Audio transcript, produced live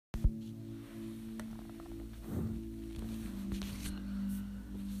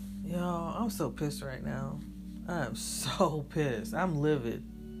so pissed right now. I am so pissed. I'm livid.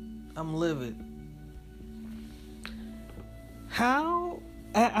 How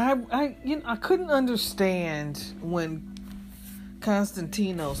I couldn't understand when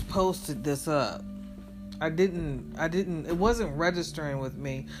Konstantinos posted this up. I didn't it wasn't registering with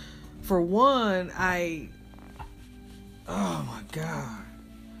me. For one, oh my God.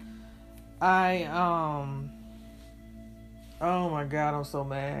 Oh my God, I'm so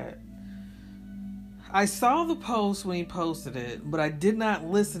mad. I saw the post when he posted it, but I did not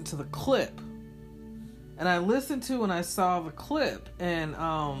listen to the clip. And I listened to and I saw the clip, and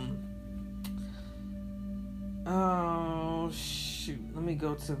oh shoot, let me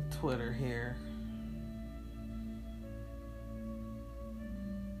go to Twitter here.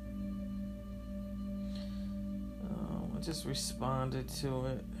 I just responded to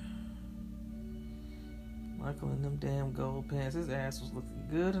it. Michael in them damn gold pants. His ass was looking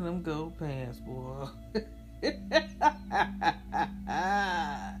good in them gold pants, boy.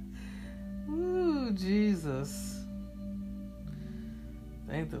 Ooh, Jesus.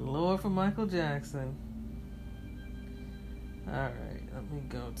 Thank the Lord for Michael Jackson. Alright, let me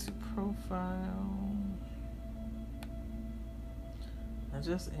go to profile. I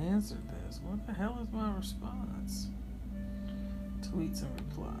just answered this. What the hell is my response? Tweets and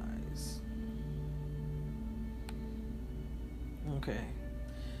replies. Okay.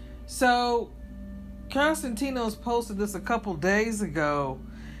 So, Konstantinos posted this a couple days ago,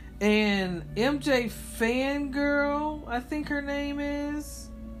 and MJFAM girl, I think her name is.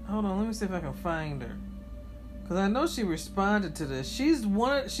 Hold on, let me see if I can find her, because I know she responded to this. She's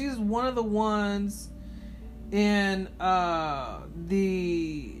one of the ones in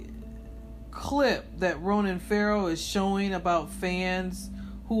the clip that Ronan Farrow is showing about fans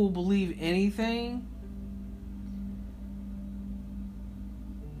who will believe anything.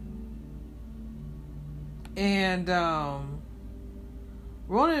 And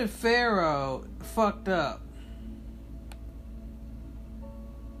Ronan Farrow fucked up.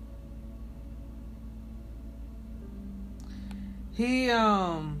 He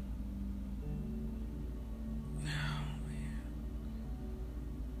man,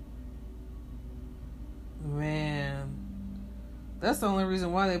 that's the only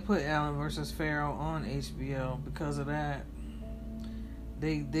reason why they put Allen versus Farrow on HBO, because of that.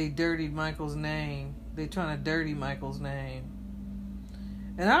 They dirtied Michael's name. They trying to dirty Michael's name.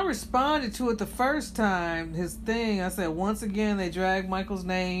 And I responded to it the first time, his thing. I said, once again, they drag Michael's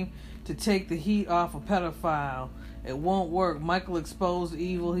name to take the heat off a pedophile. It won't work. Michael exposed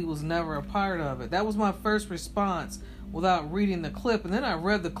evil. He was never a part of it. That was my first response without reading the clip. And then I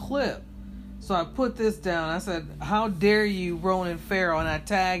read the clip. So I put this down. I said, how dare you, Ronan Farrow, and I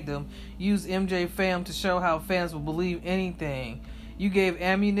tagged him, use MJFAM to show how fans will believe anything. You gave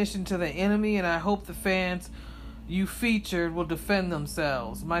ammunition to the enemy, and I hope the fans you featured will defend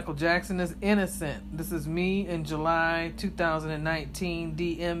themselves. Michael Jackson is innocent. This is me in July 2019.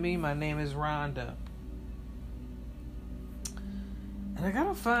 DM me. My name is Rhonda. And I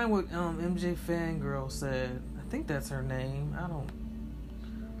gotta find what MJFAM girl said. I think that's her name. I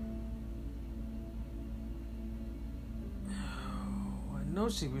know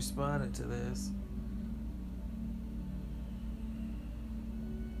she responded to this.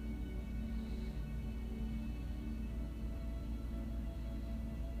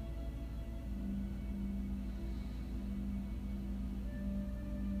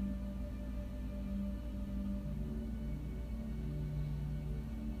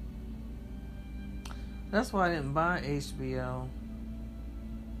 That's why I didn't buy HBO.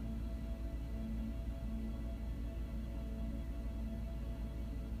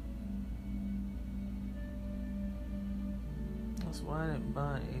 That's why I didn't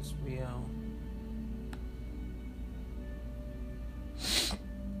buy HBO.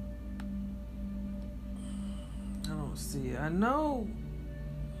 I don't see it. I know.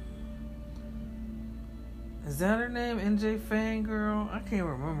 Is that her name? MJFAM girl? I can't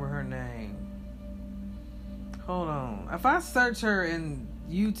remember her name. Hold on. If I search her in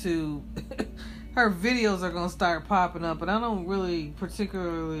YouTube, her videos are going to start popping up. And I don't really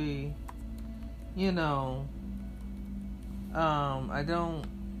particularly, I don't.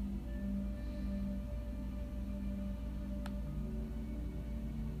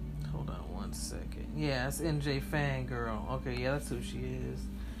 Hold on one second. Yeah, it's MJFAM girl. Okay, yeah, that's who she is.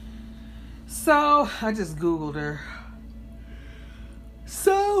 So, I just Googled her.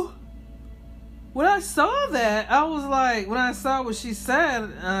 So, when I saw that, I was like, when I saw what she said,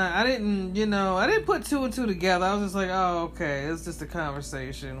 I didn't put two and two together. I was just like, oh, okay, it's just a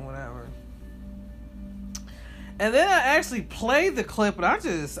conversation, whatever. And then I actually played the clip, and I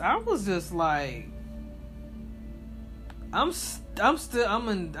was just like, I'm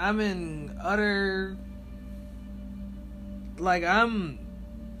in utter, like, I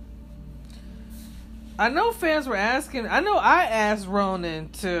know fans were asking. I know I asked Ronan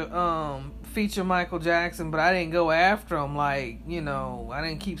to feature Michael Jackson, but I didn't go after him. Like, you know, I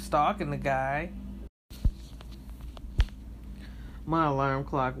didn't keep stalking the guy. My alarm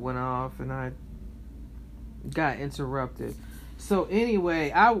clock went off and I got interrupted. So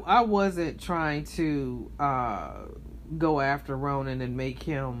anyway, I wasn't trying to go after Ronan and make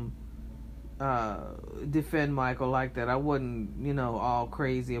him defend Michael like that. I wasn't, you know, all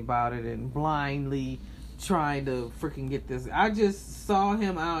crazy about it and blindly trying to freaking get this. I just saw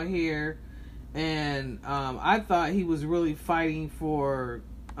him out here, and I thought he was really fighting for,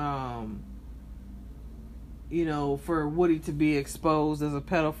 you know, for Woody to be exposed as a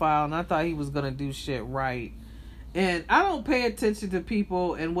pedophile, and I thought he was gonna do shit right. And I don't pay attention to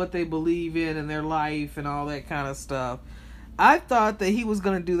people and what they believe in and their life and all that kind of stuff. I thought that he was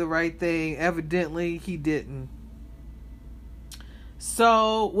going to do the right thing. Evidently, he didn't.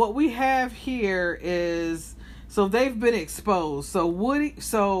 So, what we have here is, so they've been exposed. So,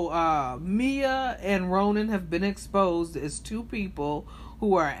 Mia and Ronan have been exposed as two people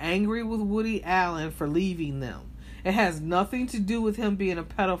who are angry with Woody Allen for leaving them. It has nothing to do with him being a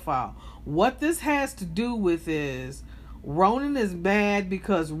pedophile. What this has to do with is, Ronan is mad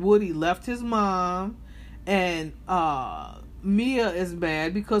because Woody left his mom, and Mia is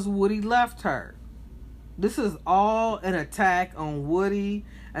mad because Woody left her. This is all an attack on Woody,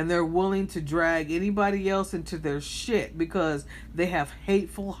 and they're willing to drag anybody else into their shit because they have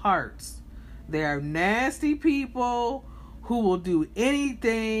hateful hearts. They are nasty people who will do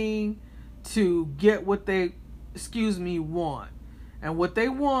anything to get what they, want. And what they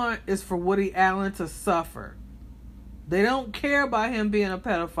want is for Woody Allen to suffer. They don't care about him being a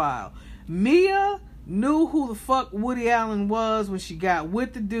pedophile. Mia knew who the fuck Woody Allen was when she got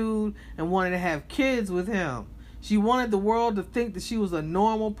with the dude and wanted to have kids with him. She wanted the world to think that she was a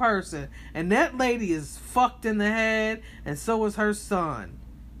normal person. And that lady is fucked in the head, and so is her son.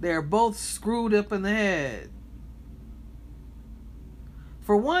 They're both screwed up in the head.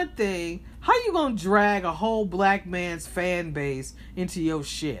 For one thing, how you gonna drag a whole black man's fan base into your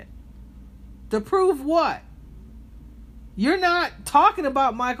shit? To prove what? You're not talking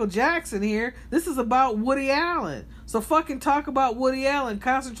about Michael Jackson here. This is about Woody Allen. So fucking talk about Woody Allen.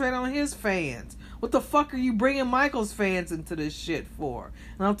 Concentrate on his fans. What the fuck are you bringing Michael's fans into this shit for?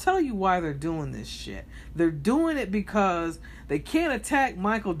 And I'll tell you why they're doing this shit. They're doing it because they can't attack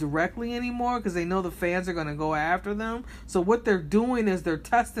Michael directly anymore because they know the fans are going to go after them. So what they're doing is they're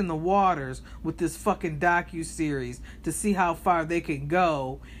testing the waters with this fucking docuseries to see how far they can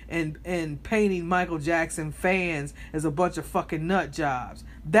go and painting Michael Jackson fans as a bunch of fucking nut jobs.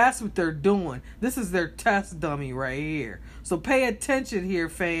 That's what they're doing. This is their test dummy right here. So pay attention here,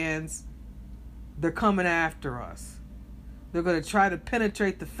 fans. They're coming after us. They're going to try to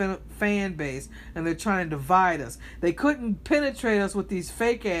penetrate the fan base, and they're trying to divide us. They couldn't penetrate us with these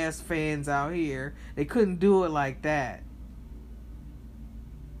fake-ass fans out here. They couldn't do it like that.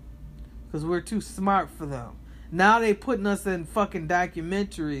 Because we're too smart for them. Now they putting us in fucking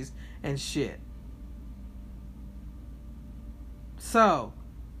documentaries and shit. So,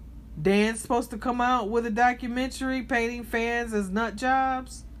 Dan's supposed to come out with a documentary painting fans as nut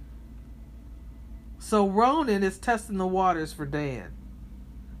jobs? So Ronan is testing the waters for Dan.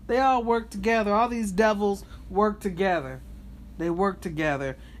 They all work together. All these devils work together. They work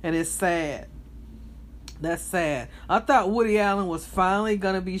together, and it's sad. That's sad. I thought Woody Allen was finally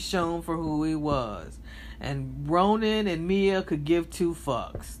going to be shown for who he was. And Ronan and Mia could give two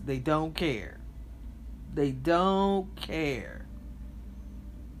fucks. They don't care. They don't care.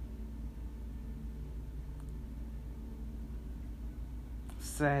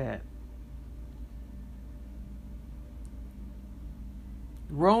 Sad.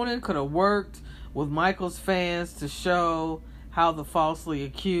 Ronan could have worked with Michael's fans to show how the falsely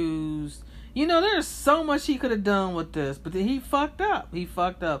accused. You know, there's so much he could have done with this, but then he fucked up. He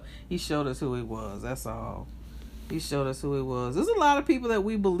fucked up. He showed us who he was. That's all. He showed us who he was. There's a lot of people that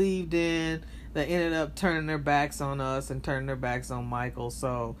we believed in that ended up turning their backs on us and turning their backs on Michael.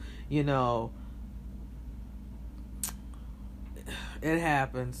 So, you know, it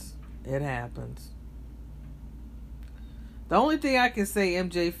happens. It happens. The only thing I can say,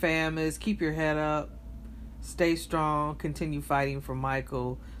 MJFAM, is keep your head up, stay strong, continue fighting for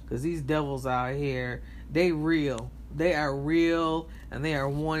Michael, because these devils out here, they real. They are real, and they are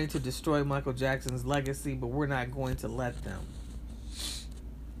wanting to destroy Michael Jackson's legacy, but we're not going to let them.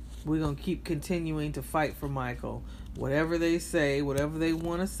 We're going to keep continuing to fight for Michael. Whatever they say, whatever they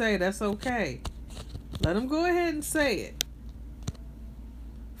want to say, that's okay. Let them go ahead and say it.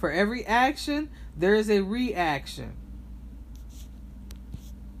 For every action, there is a reaction.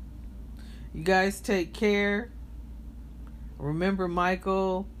 You guys take care. Remember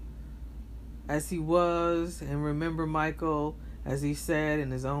Michael as he was, and remember Michael as he said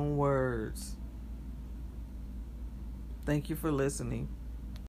in his own words. Thank you for listening.